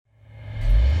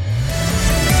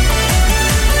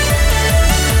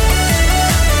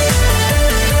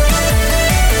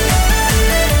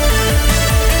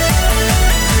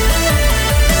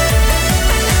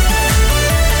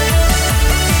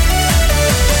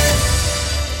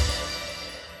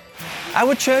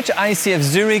Our church, ICF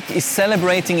Zurich, is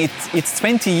celebrating its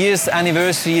 20 years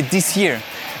anniversary this year.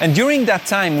 And during that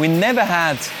time, we never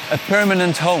had a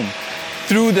permanent home.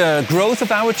 Through the growth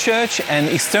of our church and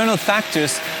external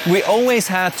factors, we always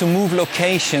had to move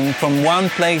location from one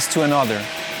place to another.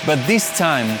 But this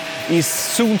time is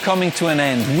soon coming to an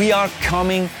end. We are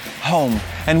coming home.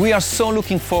 And we are so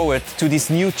looking forward to this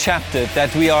new chapter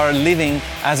that we are living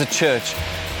as a church.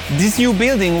 This new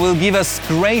building will give us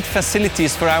great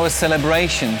facilities for our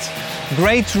celebrations,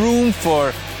 great room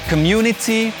for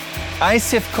community,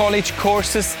 ICF College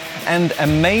courses, and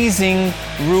amazing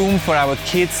room for our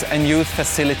kids and youth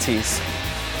facilities.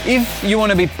 If you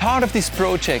want to be part of this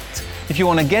project, if you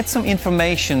want to get some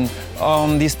information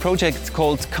on this project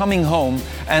called Coming Home,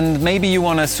 and maybe you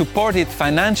want to support it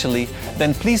financially,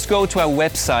 then please go to our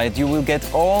website. You will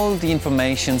get all the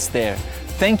information there.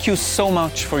 Thank you so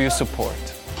much for your support.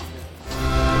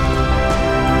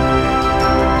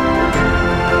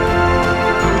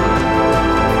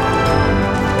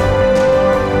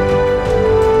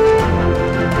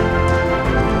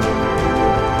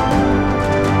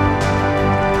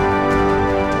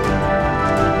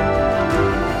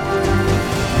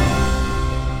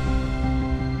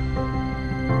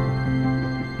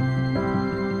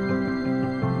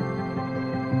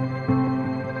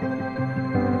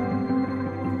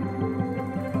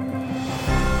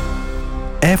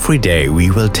 Every day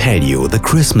we will tell you the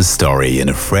Christmas story in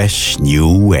a fresh,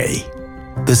 new way.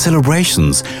 The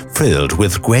celebrations filled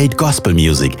with great gospel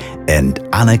music and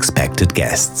unexpected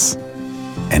guests.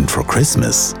 And for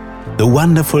Christmas, the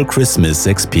wonderful Christmas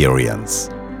experience.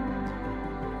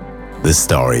 The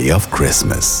story of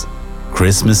Christmas.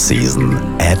 Christmas season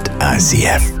at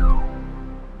ICF.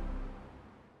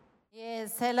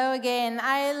 Hello again.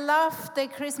 I love the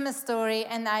Christmas story,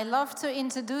 and I love to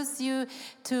introduce you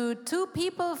to two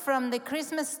people from the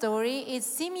Christmas story. It's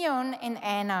Simeon and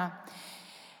Anna.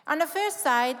 On the first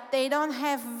sight, they don't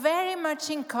have very much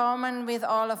in common with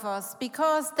all of us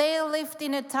because they lived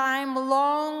in a time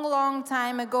long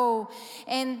time ago,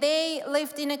 and they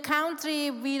lived in a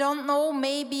country we don't know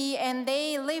maybe, and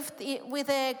they lived with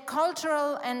a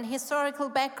cultural and historical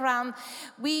background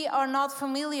we are not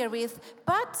familiar with.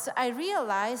 But I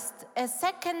realized a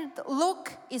second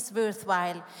look is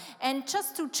worthwhile. And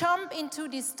just to jump into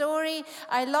this story,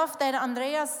 I love that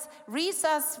Andreas reads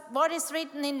us what is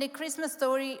written in the Christmas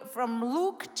story from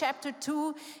Luke chapter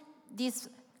 2, these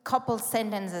couple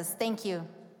sentences. Thank you.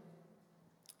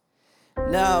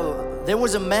 Now, there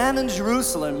was a man in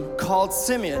Jerusalem called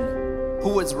Simeon who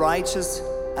was righteous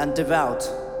and devout.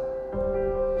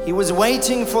 He was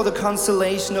waiting for the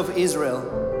consolation of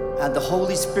Israel, and the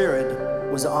Holy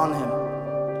Spirit was on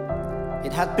him.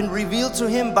 It had been revealed to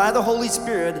him by the Holy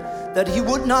Spirit that he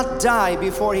would not die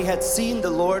before he had seen the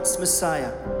Lord's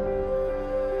Messiah.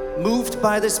 Moved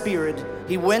by the Spirit,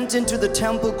 he went into the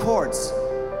temple courts.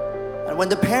 And when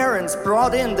the parents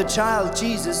brought in the child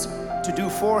Jesus to do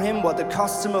for him what the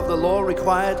custom of the law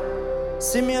required,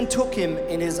 Simeon took him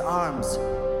in his arms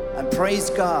and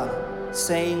praised God,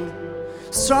 saying,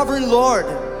 "Sovereign Lord,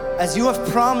 as you have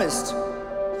promised,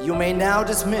 you may now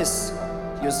dismiss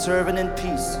your servant in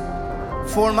peace.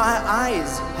 For my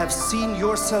eyes have seen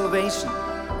your salvation,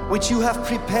 which you have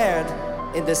prepared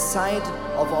in the sight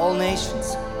of all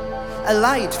nations, a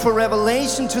light for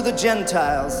revelation to the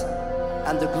Gentiles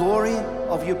and the glory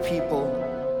of your people,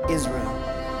 Israel."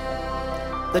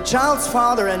 The child's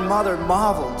father and mother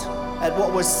marveled at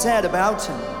what was said about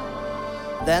him.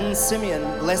 Then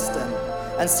Simeon blessed them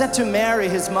and said to Mary,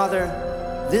 his mother,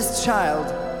 "This child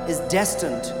is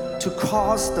destined to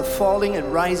cause the falling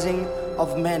and rising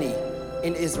of many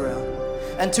in Israel,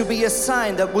 and to be a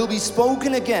sign that will be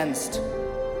spoken against,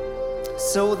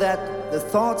 so that the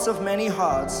thoughts of many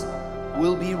hearts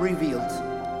will be revealed.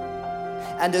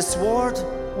 And a sword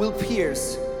will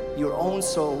pierce your own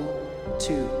soul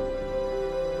too."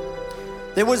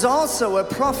 There was also a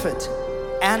prophet,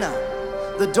 Anna,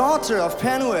 the daughter of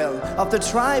Penuel of the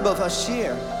tribe of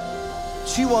Asher.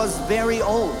 She was very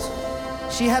old.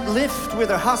 She had lived with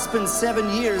her husband 7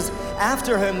 years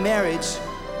after her marriage,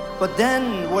 but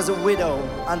then was a widow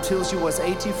until she was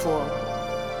 84.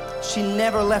 She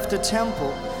never left the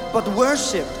temple, but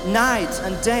worshipped night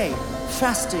and day,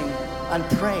 fasting and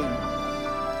praying.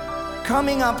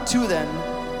 Coming up to them,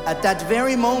 at that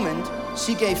very moment,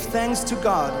 she gave thanks to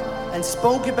God and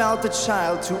spoke about the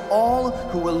child to all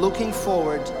who were looking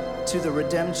forward to the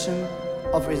redemption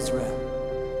of Israel.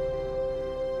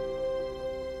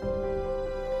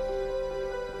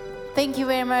 Thank you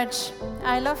very much.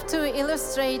 I love to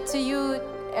illustrate to you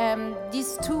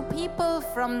these two people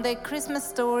from the Christmas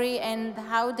story and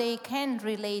how they can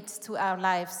relate to our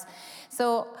lives.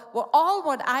 So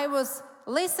what I was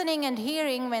listening and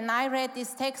hearing when I read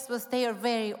this text was they are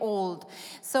very old.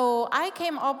 So I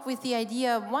came up with the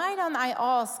idea, why don't I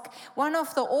ask one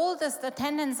of the oldest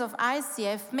attendants of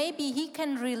ICF, maybe he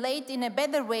can relate in a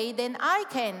better way than I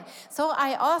can. So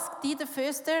I asked Dieter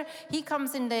Föster, he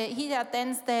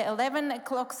attends the 11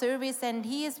 o'clock service and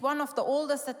he is one of the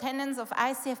oldest attendants of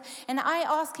ICF. And I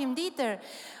asked him, Dieter,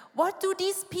 what do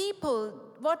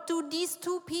these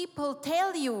two people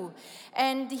tell you?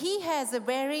 And he has a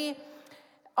very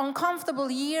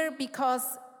uncomfortable year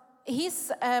because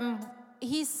his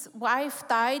wife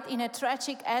died in a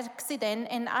tragic accident,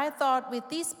 and I thought, with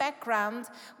this background,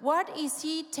 what is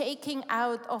he taking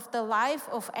out of the life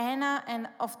of Anna and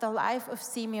of the life of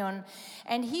Simeon?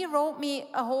 And he wrote me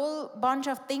a whole bunch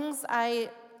of things I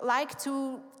like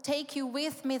to take you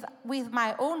with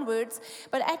my own words,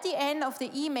 but at the end of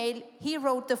the email, he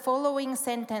wrote the following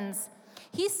sentence.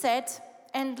 He said,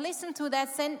 and listen to that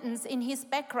sentence in his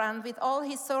background with all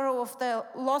his sorrow of the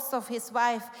loss of his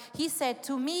wife. He said,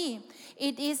 to me,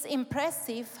 it is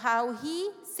impressive how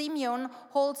Simeon,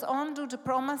 holds on to the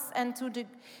promise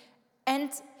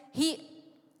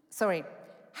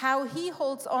how he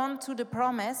holds on to the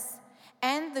promise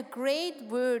and the great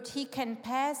word he can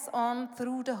pass on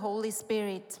through the Holy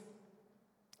Spirit.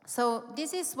 So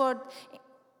this is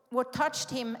what touched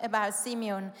him about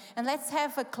Simeon. And let's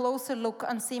have a closer look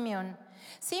on Simeon.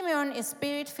 Simeon is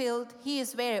spirit-filled, he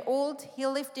is very old, he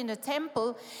lived in the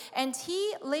temple, and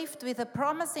he lived with a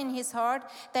promise in his heart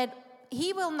that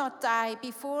he will not die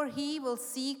before he will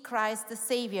see Christ the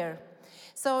Savior.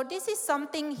 So this is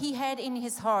something he had in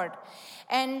his heart.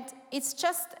 And it's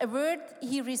just a word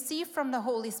he received from the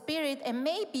Holy Spirit, and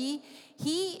maybe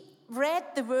he read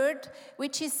the word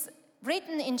which is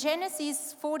written in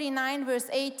Genesis 49, verse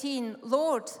 18,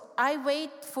 Lord, I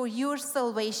wait for your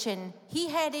salvation. He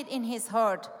had it in his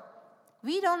heart.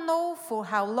 We don't know for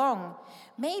how long.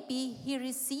 Maybe he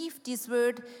received this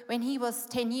word when he was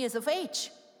 10 years of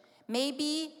age.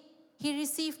 Maybe he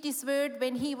received this word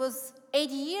when he was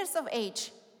 80 years of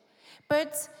age.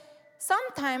 But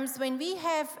sometimes when we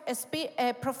have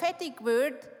a prophetic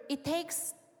word, it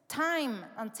takes time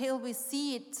until we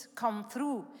see it come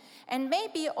through. And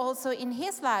maybe also in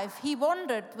his life, he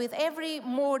wondered with every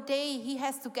more day he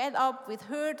has to get up with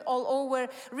hurt all over,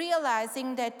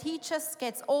 realizing that he just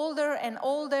gets older and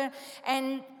older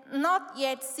and not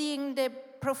yet seeing the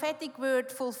prophetic word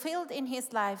fulfilled in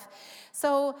his life.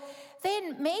 So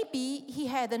then maybe he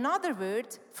had another word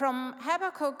from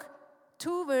Habakkuk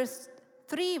 2 verse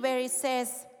 3 where it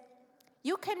says,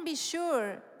 you can be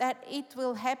sure that it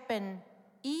will happen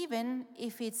even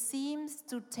if it seems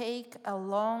to take a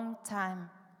long time.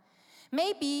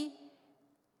 Maybe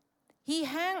he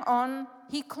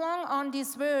clung on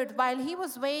this word while he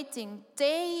was waiting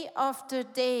day after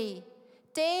day,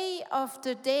 day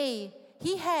after day.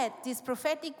 He had this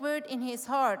prophetic word in his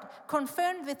heart,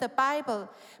 confirmed with the Bible,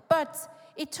 but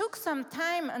it took some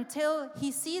time until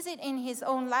he sees it in his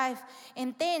own life,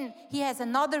 and then he has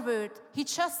another word. He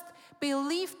just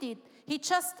believed it. He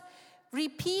just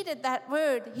repeated that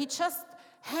word. He just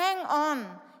hang on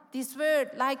this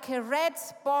word like a red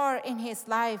bar in his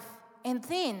life. And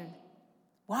then,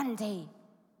 one day,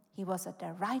 he was at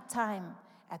the right time,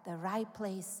 at the right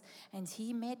place, and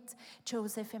he met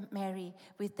Joseph and Mary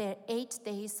with their 8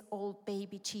 days old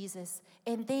baby Jesus.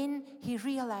 And then he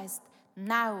realized,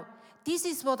 now, this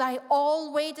is what I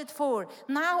all waited for.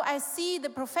 Now I see the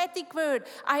prophetic word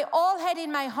I all had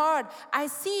in my heart. I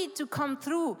see it to come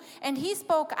through. And he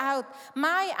spoke out,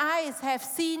 my eyes have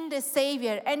seen the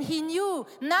Savior. And he knew,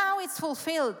 now it's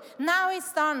fulfilled. Now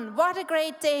it's done. What a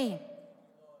great day.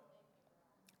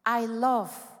 I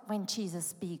love when Jesus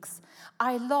speaks.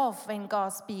 I love when God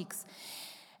speaks.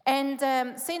 And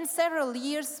since several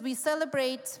years, we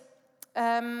celebrate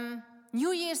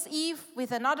New Year's Eve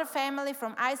with another family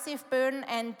from ICF Bern,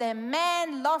 and the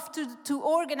men love to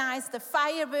organize the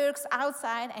fireworks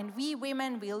outside, and we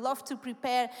women, we love to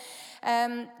prepare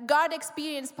God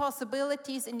experience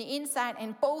possibilities in the inside,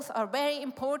 and both are very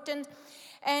important.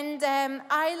 And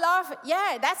I love,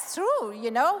 yeah, that's true,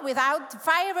 you know, without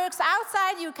fireworks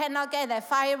outside, you cannot get a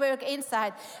firework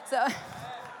inside. So.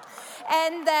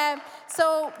 And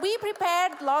so we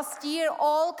prepared last year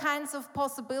all kinds of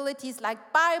possibilities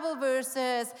like Bible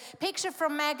verses, picture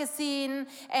from magazine,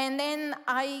 and then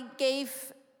I gave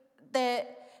the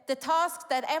the task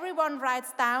that everyone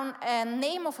writes down a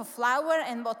name of a flower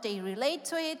and what they relate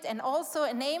to it, and also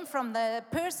a name from the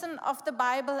person of the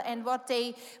Bible and what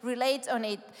they relate on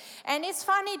it. And it's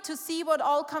funny to see what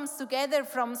all comes together,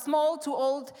 from small to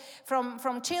old,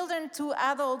 from children to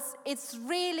adults. It's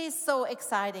really so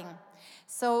exciting.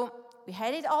 So we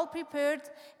had it all prepared,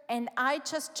 and I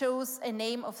just chose a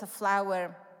name of the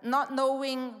flower, not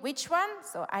knowing which one,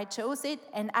 so I chose it,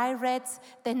 and I read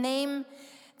the name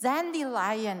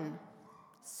dandelion.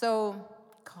 So,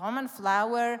 common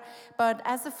flower, but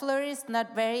as a florist,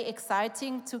 not very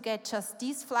exciting to get just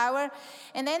this flower.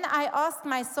 And then I asked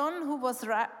my son, who was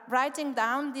writing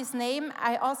down this name,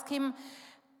 I asked him,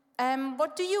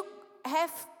 what do you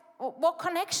have, what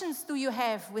connections do you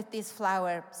have with this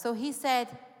flower? So he said,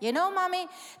 you know, Mommy,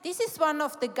 this is one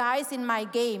of the guys in my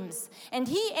games, and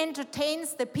he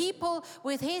entertains the people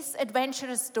with his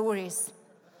adventurous stories.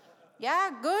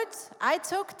 Yeah, good. I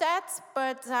took that,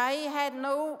 but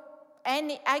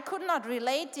I could not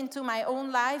relate into my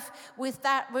own life with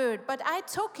that word. But I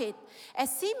took it. As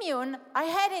Simeon, I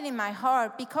had it in my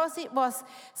heart because it was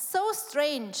so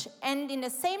strange and in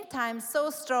the same time so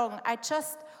strong. I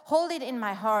just hold it in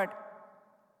my heart.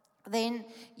 Then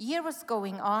year was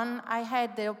going on. I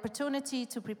had the opportunity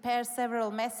to prepare several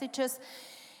messages.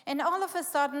 And all of a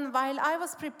sudden, while I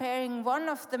was preparing one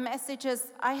of the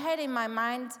messages, I had in my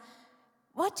mind,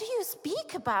 what do you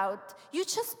speak about? You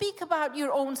just speak about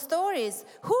your own stories.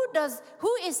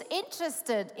 Who is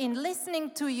interested in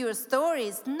listening to your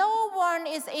stories? No one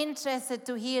is interested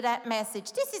to hear that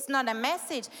message. This is not a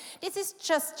message. This is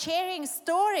just sharing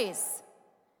stories.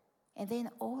 And then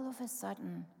all of a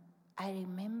sudden, I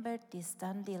remembered this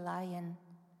dandelion.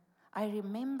 I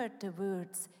remembered the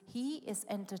words. He is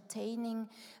entertaining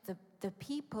the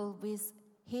people with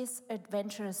his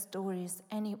adventurous stories.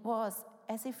 And it was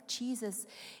as if Jesus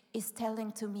is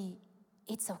telling to me,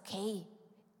 it's okay.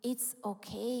 It's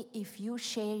okay if you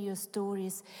share your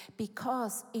stories,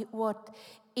 because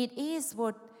it is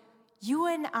what you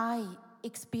and I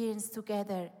experience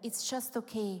together. It's just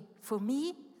okay. For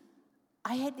me,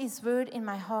 I had this word in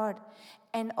my heart,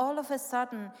 and all of a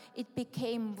sudden, it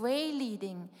became way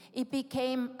leading. It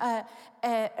became a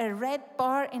red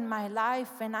bar in my life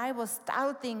when I was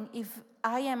doubting if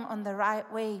I am on the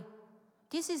right way.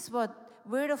 This is what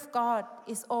Word of God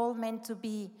is all meant to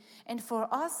be. And for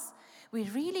us, we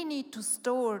really need to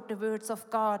store the words of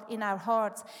God in our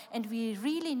hearts, and we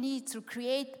really need to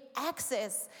create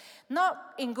access,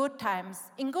 not in good times.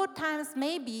 In good times,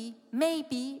 maybe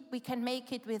we can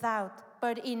make it without.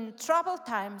 But in troubled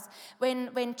times,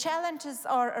 when challenges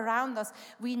are around us,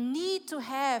 we need to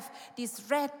have this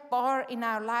red bar in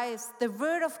our lives, the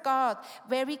Word of God,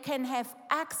 where we can have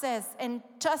access and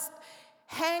just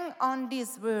hang on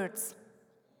these words.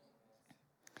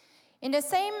 In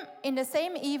the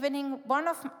same evening, one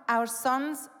of our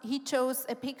sons, he chose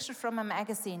a picture from a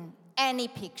magazine, any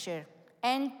picture.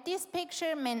 And this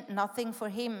picture meant nothing for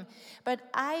him. But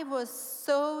I was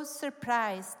so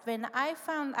surprised when I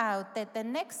found out that the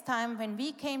next time when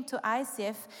we came to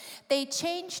ICF, they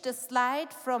changed the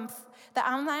slide from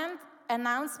the online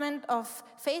announcement of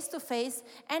face-to-face,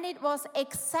 and it was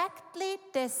exactly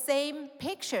the same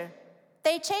picture.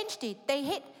 They changed it.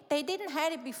 They didn't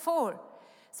have it before.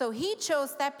 So he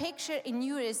chose that picture in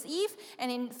New Year's Eve,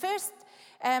 and in first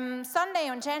Sunday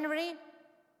on January,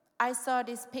 I saw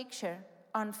this picture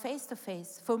on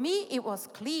face-to-face. For me, it was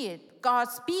clear, God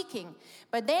speaking.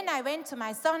 But then I went to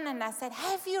my son and I said,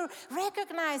 have you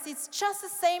recognized it's just the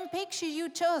same picture you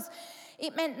chose?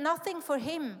 It meant nothing for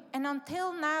him. And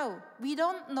until now, we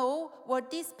don't know what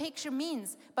this picture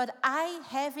means, but I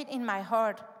have it in my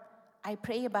heart. I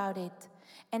pray about it.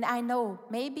 And I know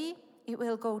maybe it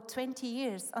will go 20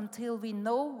 years until we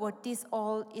know what this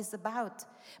all is about.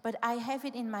 But I have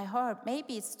it in my heart.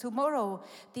 Maybe it's tomorrow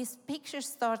this picture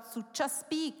starts to just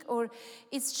speak, or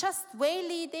it's just way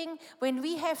leading when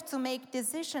we have to make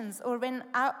decisions, or when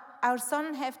our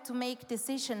son have to make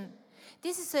decision.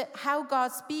 This is how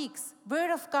God speaks,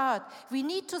 Word of God. We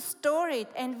need to store it,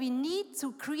 and we need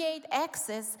to create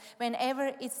access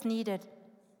whenever it's needed.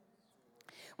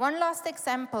 One last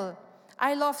example.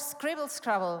 I love scribble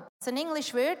scrabble. It's an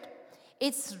English word.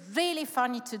 It's really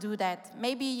funny to do that.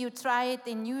 Maybe you try it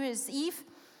in New Year's Eve.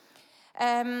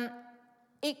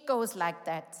 It goes like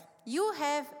that. You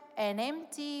have an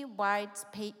empty white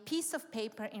piece of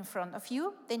paper in front of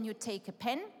you. Then you take a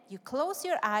pen, you close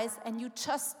your eyes, and you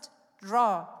just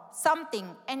draw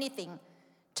something, anything,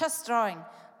 just drawing.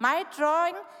 My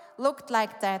drawing looked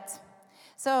like that.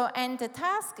 So, and the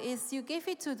task is you give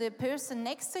it to the person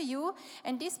next to you,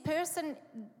 and this person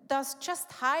does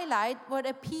just highlight what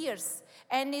appears.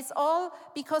 And it's all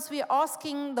because we're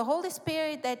asking the Holy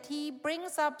Spirit that He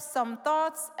brings up some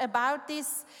thoughts about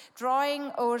this drawing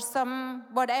or some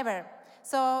whatever.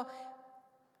 So,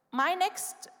 my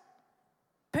next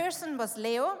person was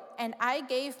Leo, and I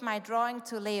gave my drawing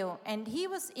to Leo, and he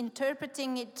was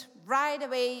interpreting it right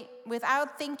away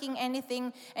without thinking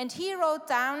anything, and he wrote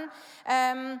down,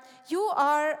 you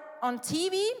are on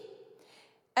TV,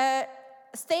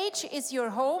 stage is your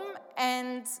home,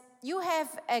 and you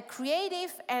have a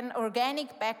creative and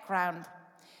organic background.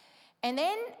 And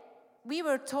then we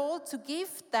were told to give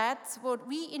that what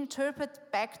we interpret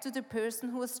back to the person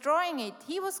who was drawing it.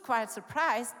 He was quite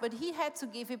surprised, but he had to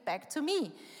give it back to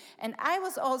me. And I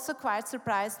was also quite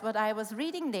surprised what I was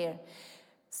reading there.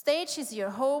 Stage is your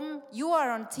home, you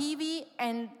are on TV,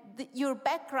 and your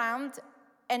background,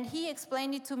 and he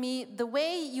explained it to me, the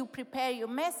way you prepare your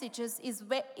messages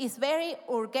is very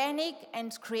organic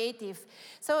and creative.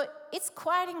 So it's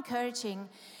quite encouraging.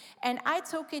 And I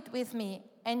took it with me.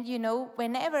 And you know,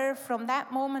 whenever from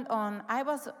that moment on I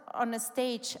was on a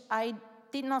stage, I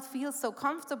did not feel so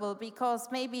comfortable because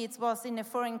maybe it was in a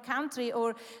foreign country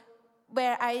or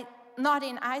where not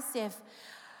in ICF.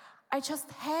 I just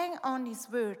hang on these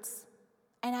words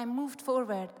and I moved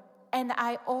forward. And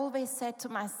I always said to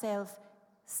myself,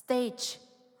 stage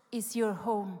is your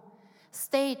home.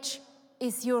 Stage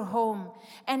is your home.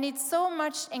 And it so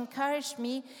much encouraged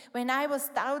me when I was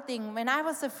doubting, when I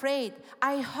was afraid.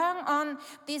 I hung on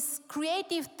this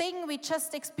creative thing we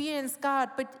just experienced God,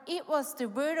 but it was the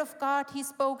word of God He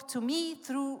spoke to me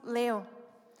through Leo.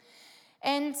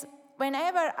 And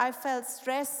whenever I felt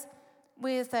stress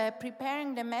with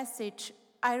preparing the message,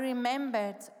 I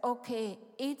remembered, okay,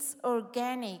 it's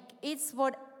organic. It's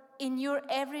what in your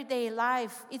everyday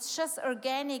life, it's just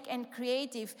organic and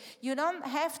creative. You don't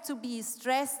have to be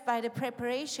stressed by the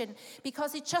preparation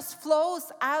because it just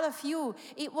flows out of you.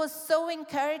 It was so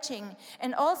encouraging.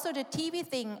 And also the TV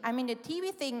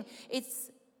thing,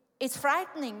 it's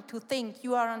frightening to think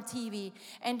you are on TV.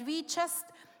 And we just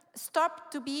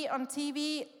stopped to be on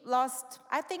TV last,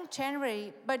 I think,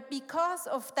 January. But because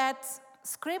of that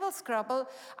scrabble,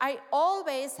 I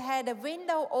always had a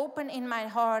window open in my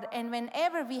heart, and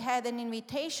whenever we had an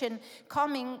invitation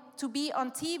coming to be on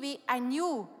TV, I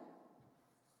knew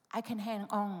I can hang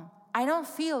on. I don't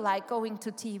feel like going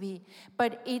to TV,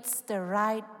 but it's the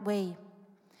right way.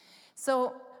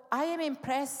 So I am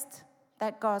impressed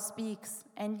that God speaks,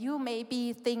 and you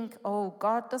maybe think, oh,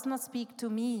 God does not speak to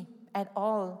me at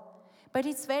all. But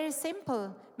it's very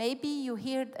simple. Maybe you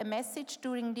heard a message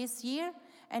during this year,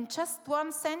 and just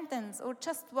one sentence or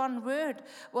just one word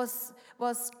was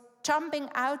jumping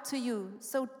out to you.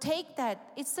 So take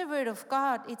that. It's the word of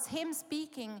God. It's Him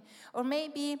speaking. Or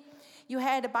maybe you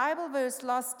had a Bible verse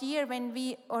last year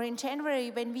or in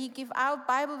January when we give out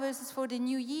Bible verses for the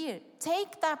new year.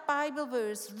 Take that Bible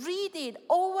verse, read it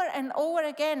over and over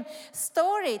again,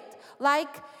 store it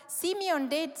like Simeon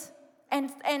did,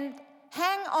 and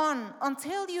hang on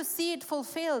until you see it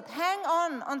fulfilled. Hang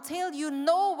on until you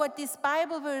know what this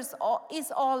Bible verse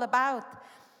is all about.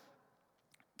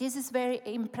 This is very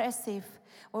impressive,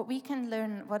 what we can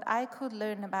learn, what I could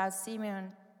learn about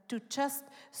Simeon, to just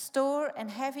store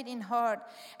and have it in heart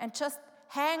and just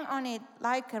hang on it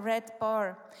like a red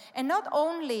bar. And not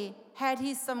only had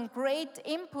he some great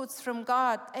inputs from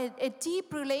God, a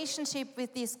deep relationship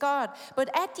with this God, but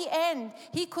at the end,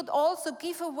 he could also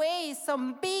give away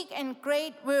some big and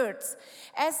great words.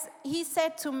 As he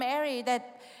said to Mary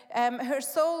that her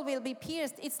soul will be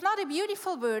pierced. It's not a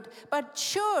beautiful word, but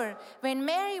sure, when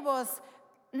Mary was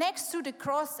next to the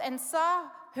cross and saw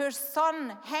her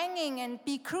son hanging and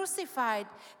be crucified,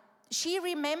 she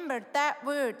remembered that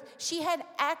word. She had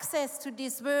access to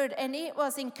this word, and it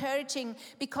was encouraging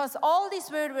because all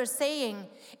this word was saying,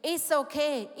 it's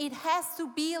okay. It has to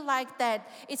be like that.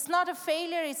 It's not a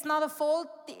failure. It's not a fault.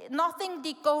 Nothing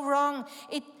did go wrong.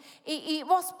 It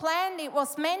was planned. It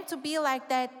was meant to be like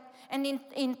that. And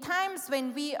in times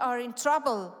when we are in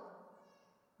trouble,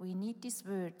 we need these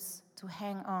words to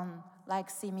hang on like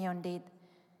Simeon did.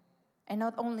 And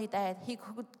not only that, he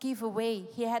could give away.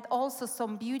 He had also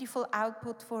some beautiful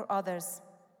output for others.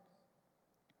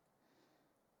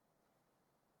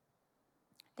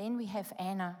 Then we have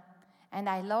Anna. And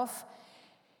I love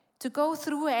to go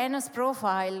through Anna's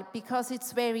profile because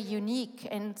it's very unique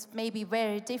and maybe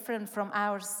very different from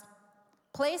ours.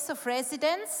 Place of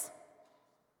residence,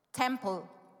 temple.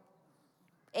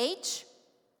 Age,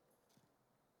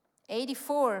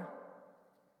 84.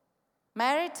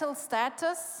 Marital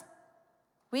status,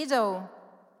 widow.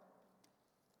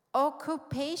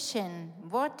 occupation.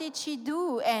 What did she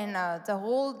do, Anna, the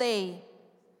whole day?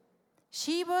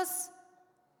 She was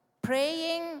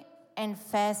praying and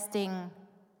fasting.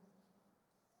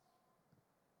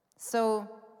 So,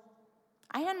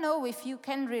 I don't know if you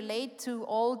can relate to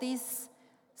all this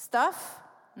stuff.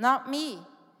 Not me.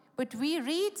 But we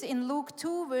read in Luke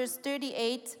 2, verse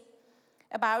 38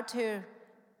 about her.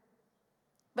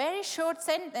 Very short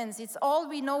sentence. It's all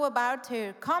we know about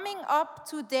her. Coming up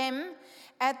to them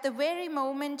at the very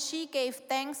moment she gave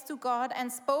thanks to God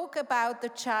and spoke about the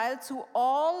child to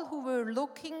all who were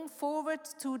looking forward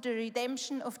to the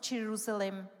redemption of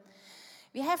Jerusalem.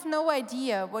 We have no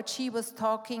idea what she was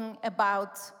talking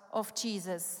about of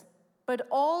Jesus. But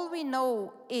all we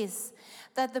know is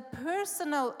that the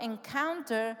personal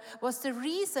encounter was the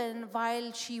reason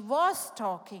why she was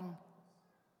talking.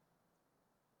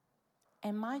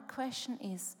 And my question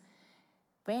is,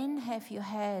 when have you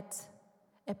had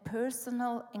a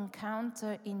personal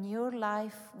encounter in your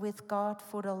life with God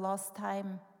for the last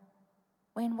time?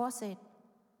 When was it?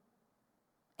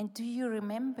 And do you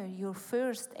remember your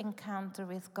first encounter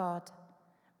with God?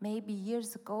 Maybe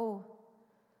years ago.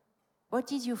 What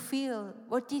did you feel?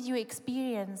 What did you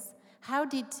experience? How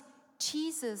did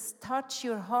Jesus touch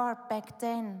your heart back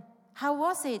then? How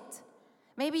was it?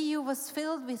 Maybe you was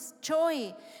filled with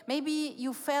joy. Maybe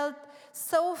you felt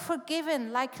so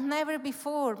forgiven like never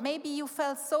before. Maybe you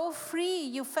felt so free.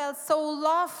 You felt so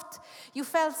loved. You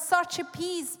felt such a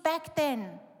peace back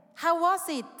then. How was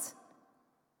it?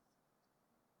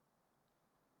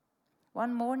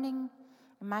 One morning,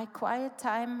 in my quiet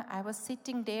time, I was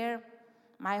sitting there.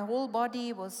 My whole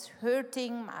body was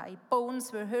hurting. My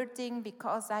bones were hurting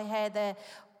because I had a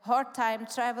hard time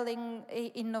traveling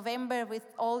in November with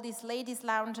all these ladies'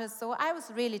 lounges. So I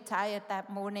was really tired that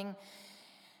morning.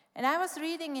 And I was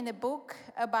reading in a book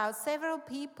about several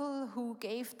people who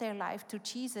gave their life to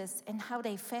Jesus and how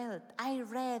they felt. I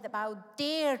read about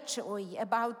their joy,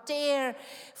 about their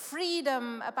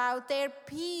freedom, about their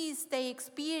peace they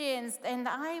experienced. And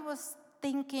I was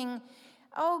thinking,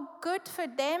 oh, good for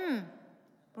them.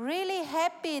 Really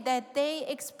happy that they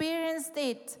experienced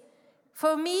it.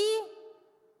 For me,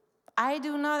 I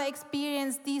do not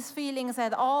experience these feelings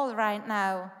at all right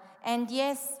now. And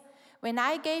yes, when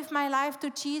I gave my life to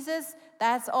Jesus,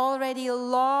 that's already a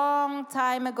long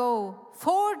time ago,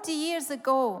 40 years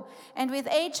ago. And with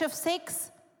age of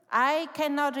 6, I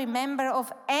cannot remember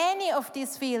of any of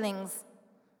these feelings.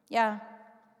 Yeah,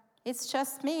 it's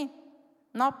just me,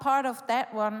 not part of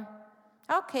that one.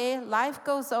 Okay, life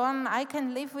goes on, I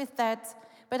can live with that.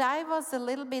 But I was a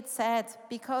little bit sad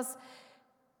because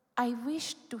I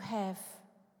wished to have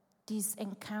these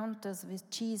encounters with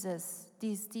Jesus,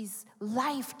 these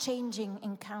life-changing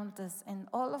encounters. And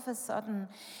all of a sudden,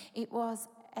 it was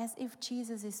as if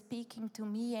Jesus is speaking to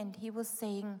me and he was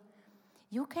saying,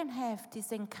 you can have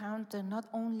this encounter not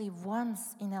only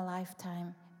once in a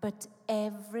lifetime, but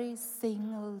every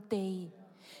single day.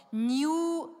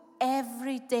 New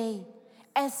every day.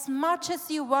 As much as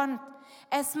you want,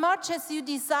 as much as you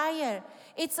desire,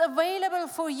 it's available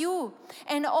for you.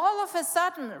 And all of a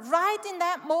sudden, right in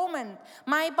that moment,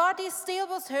 my body still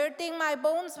was hurting, my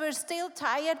bones were still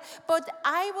tired, but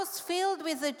I was filled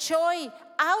with a joy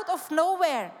out of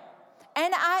nowhere.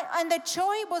 And the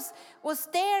joy was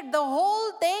there the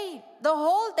whole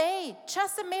day,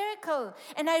 just a miracle.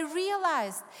 And I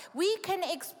realized we can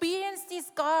experience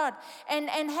this God and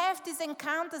have these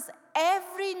encounters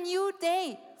every new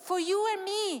day, for you and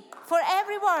me, for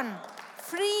everyone,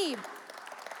 free.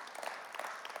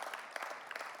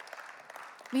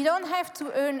 We don't have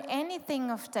to earn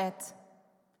anything of that.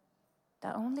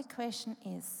 The only question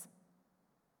is,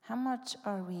 how much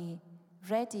are we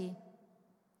ready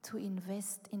to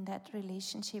invest in that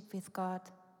relationship with God?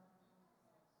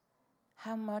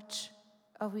 How much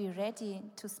are we ready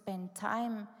to spend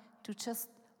time to just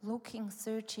looking,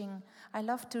 searching? I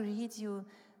love to read you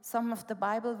some of the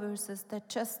Bible verses that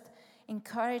just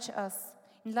encourage us.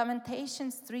 In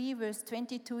Lamentations 3, verse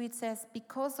 22, it says,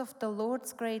 because of the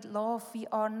Lord's great love, we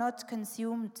are not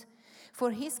consumed,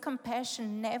 for his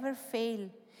compassion never fail.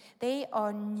 They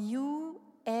are new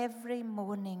every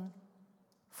morning.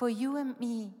 For you and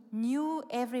me, new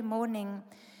every morning.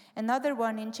 Another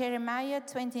one in Jeremiah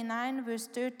 29, verse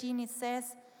 13, it says,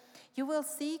 you will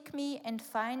seek me and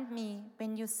find me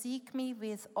when you seek me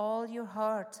with all your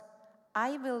heart.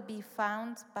 I will be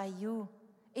found by you.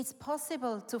 It's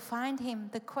possible to find him.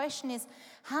 The question is,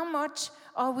 how much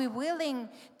are we willing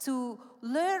to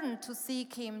learn to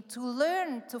seek him, to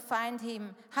learn to find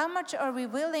him? How much are we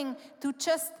willing to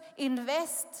just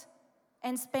invest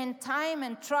and spend time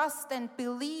and trust and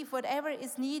believe whatever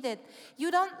is needed.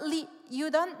 You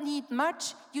don't need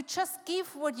much. You just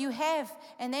give what you have,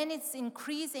 and then it's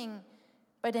increasing.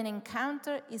 But an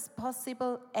encounter is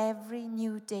possible every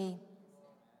new day.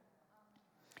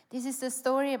 This is the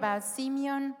story about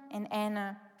Simeon and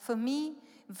Anna. For me,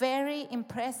 very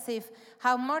impressive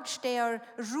how much they are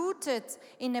rooted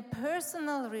in a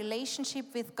personal relationship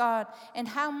with God and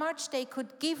how much they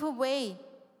could give away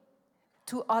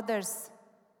to others.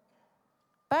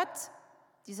 But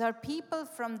these are people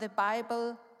from the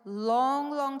Bible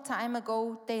long time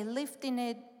ago. They lived in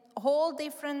a whole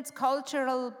different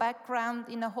cultural background,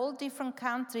 in a whole different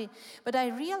country. But I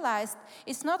realized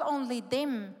it's not only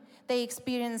them they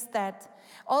experienced that.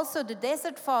 Also the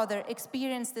Desert Father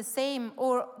experienced the same,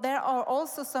 or there are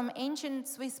also some ancient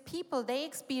Swiss people, they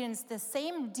experienced the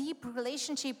same deep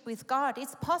relationship with God.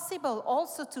 It's possible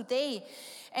also today.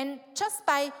 And just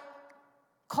by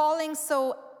calling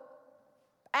so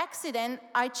accident,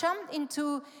 I jumped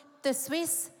into the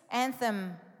Swiss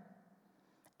anthem.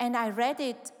 And I read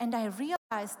it and I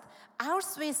realized our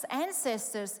Swiss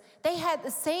ancestors, they had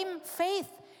the same faith.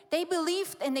 They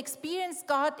believed and experienced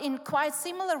God in quite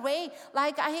similar way,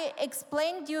 like I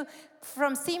explained you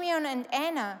from Simeon and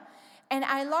Anna. And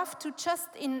I love to just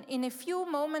in a few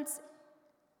moments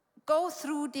go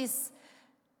through this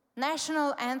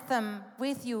national anthem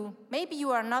with you. Maybe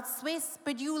you are not Swiss,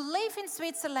 but you live in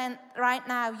Switzerland right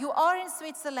now. You are in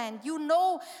Switzerland. You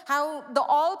know how the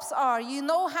Alps are. You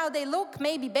know how they look,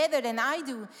 maybe better than I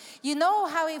do. You know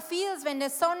how it feels when the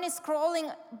sun is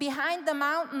scrolling behind the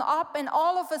mountain up and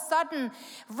all of a sudden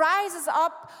rises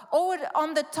up over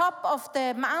on the top of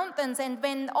the mountains, and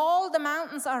when all the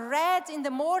mountains are red in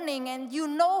the morning, and you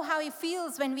know how it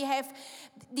feels when we have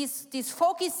this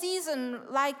foggy season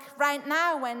like right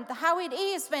now, and how it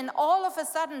is when all of a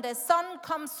sudden the sun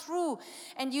comes through,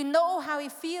 and you know how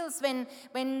it feels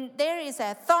when there is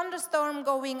a thunderstorm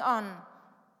going on.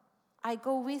 I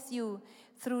go with you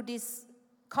through these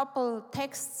couple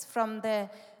texts from the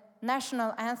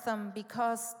national anthem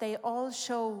because they all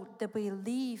show the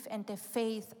belief and the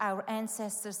faith our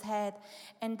ancestors had.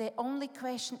 And the only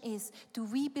question is, do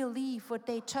we believe what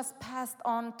they just passed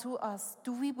on to us?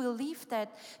 Do we believe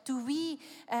that? Do we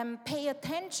pay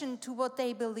attention to what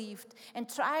they believed and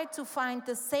try to find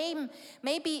the same?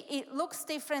 Maybe it looks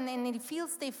different and it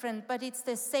feels different, but it's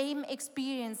the same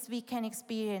experience we can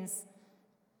experience.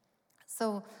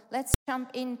 So let's jump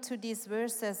into these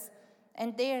verses.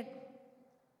 And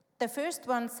the first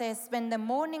one says, when the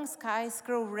morning skies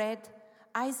grow red,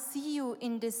 I see you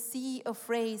in the sea of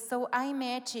rays. So I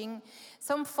imagine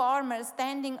some farmers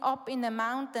standing up in a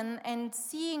mountain and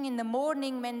seeing in the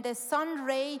morning when the sun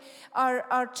ray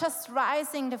are just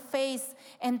rising the face,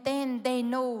 and then they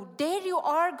know, there you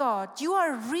are, God. You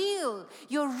are real.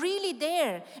 You're really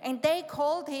there. And they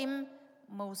called him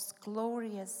most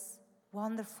glorious,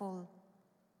 wonderful.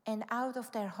 And out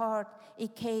of their heart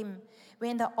it came,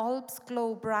 when the Alps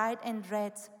glow bright and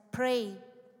red, pray,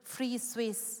 free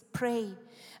Swiss, pray.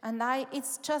 And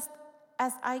it's just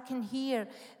as I can hear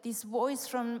this voice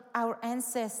from our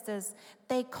ancestors,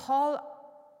 they call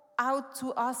out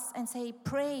to us and say,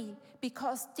 pray,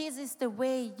 because this is the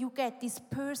way you get this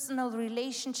personal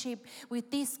relationship with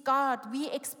this God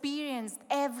we experienced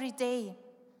every day.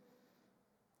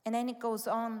 And then it goes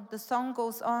on, the song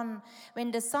goes on.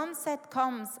 When the sunset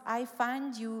comes, I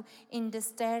find you in the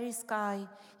starry sky.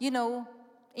 You know,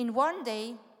 in one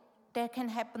day, there can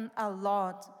happen a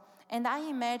lot. And I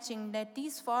imagine that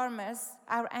these farmers,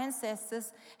 our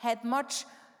ancestors, had much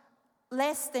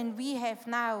less than we have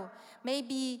now.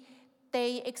 Maybe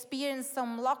they experienced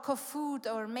some lack of food,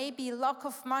 or maybe lack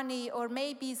of money, or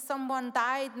maybe someone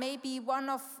died, maybe one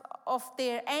of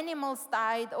their animals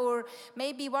died, or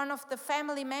maybe one of the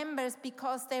family members,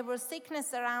 because there was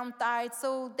sickness around, died.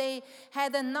 So they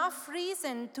had enough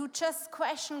reason to just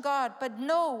question God. But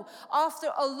no, after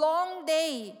a long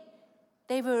day,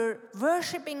 they were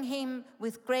worshiping him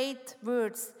with great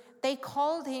words. They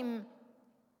called him,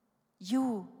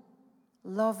 you,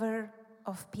 lover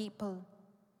of people.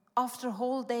 After a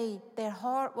whole day, their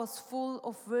heart was full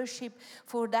of worship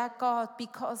for that God,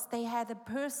 because they had a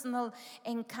personal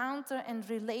encounter and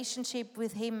relationship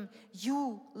with him.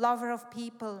 You, lover of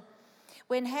people.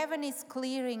 When heaven is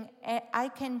clearing, I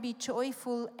can be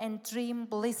joyful and dream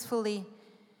blissfully.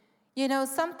 You know,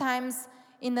 sometimes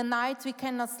in the night we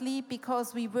cannot sleep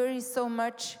because we worry so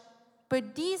much.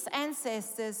 But these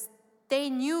ancestors, they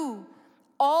knew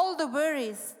all the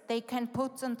worries they can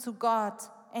put onto God,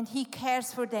 and he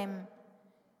cares for them.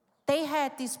 They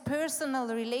had this personal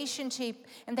relationship,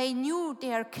 and they knew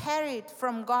they are carried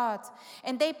from God.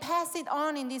 And they pass it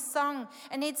on in this song.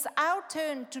 And it's our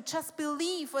turn to just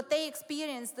believe what they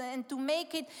experienced and to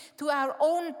make it to our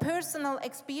own personal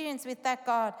experience with that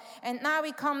God. And now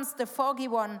it comes the foggy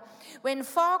one. When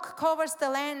fog covers the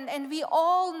land, and we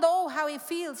all know how it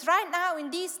feels right now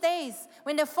in these days,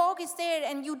 when the fog is there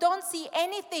and you don't see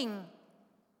anything.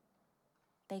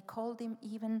 They called him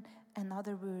even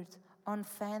another word,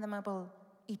 unfathomable,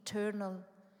 eternal,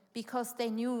 because they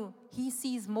knew he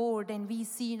sees more than we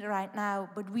see right now,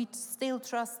 but we still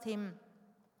trust him.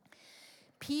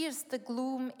 Pierce the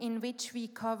gloom in which we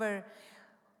cover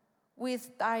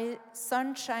with thy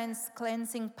sunshine's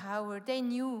cleansing power. They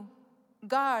knew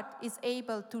God is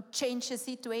able to change the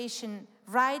situation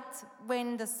right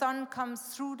when the sun comes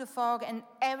through the fog and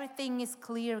everything is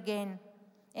clear again.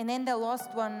 And then the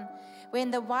last one, when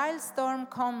the wild storm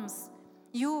comes,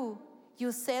 you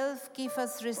yourself give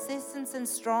us resistance and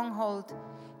stronghold.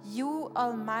 You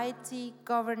almighty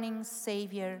governing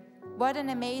Savior. What an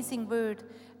amazing word.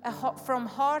 From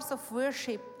hearts of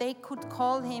worship, they could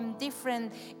call him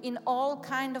different in all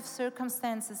kind of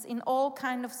circumstances, in all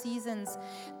kind of seasons.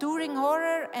 During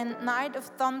horror and night of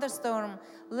thunderstorm,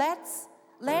 let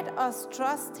us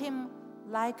trust him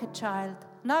like a child.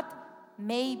 Not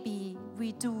maybe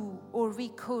we do or we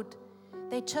could.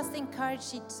 They just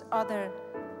encourage each other.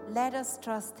 Let us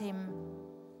trust him.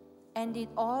 And it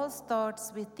all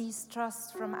starts with this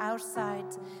trust from our side,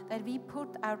 that we put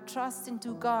our trust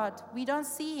into God. We don't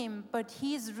see him, but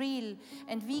he is real.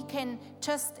 And we can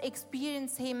just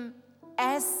experience him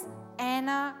as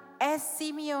Anna, as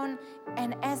Simeon,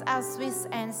 and as our Swiss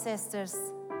ancestors.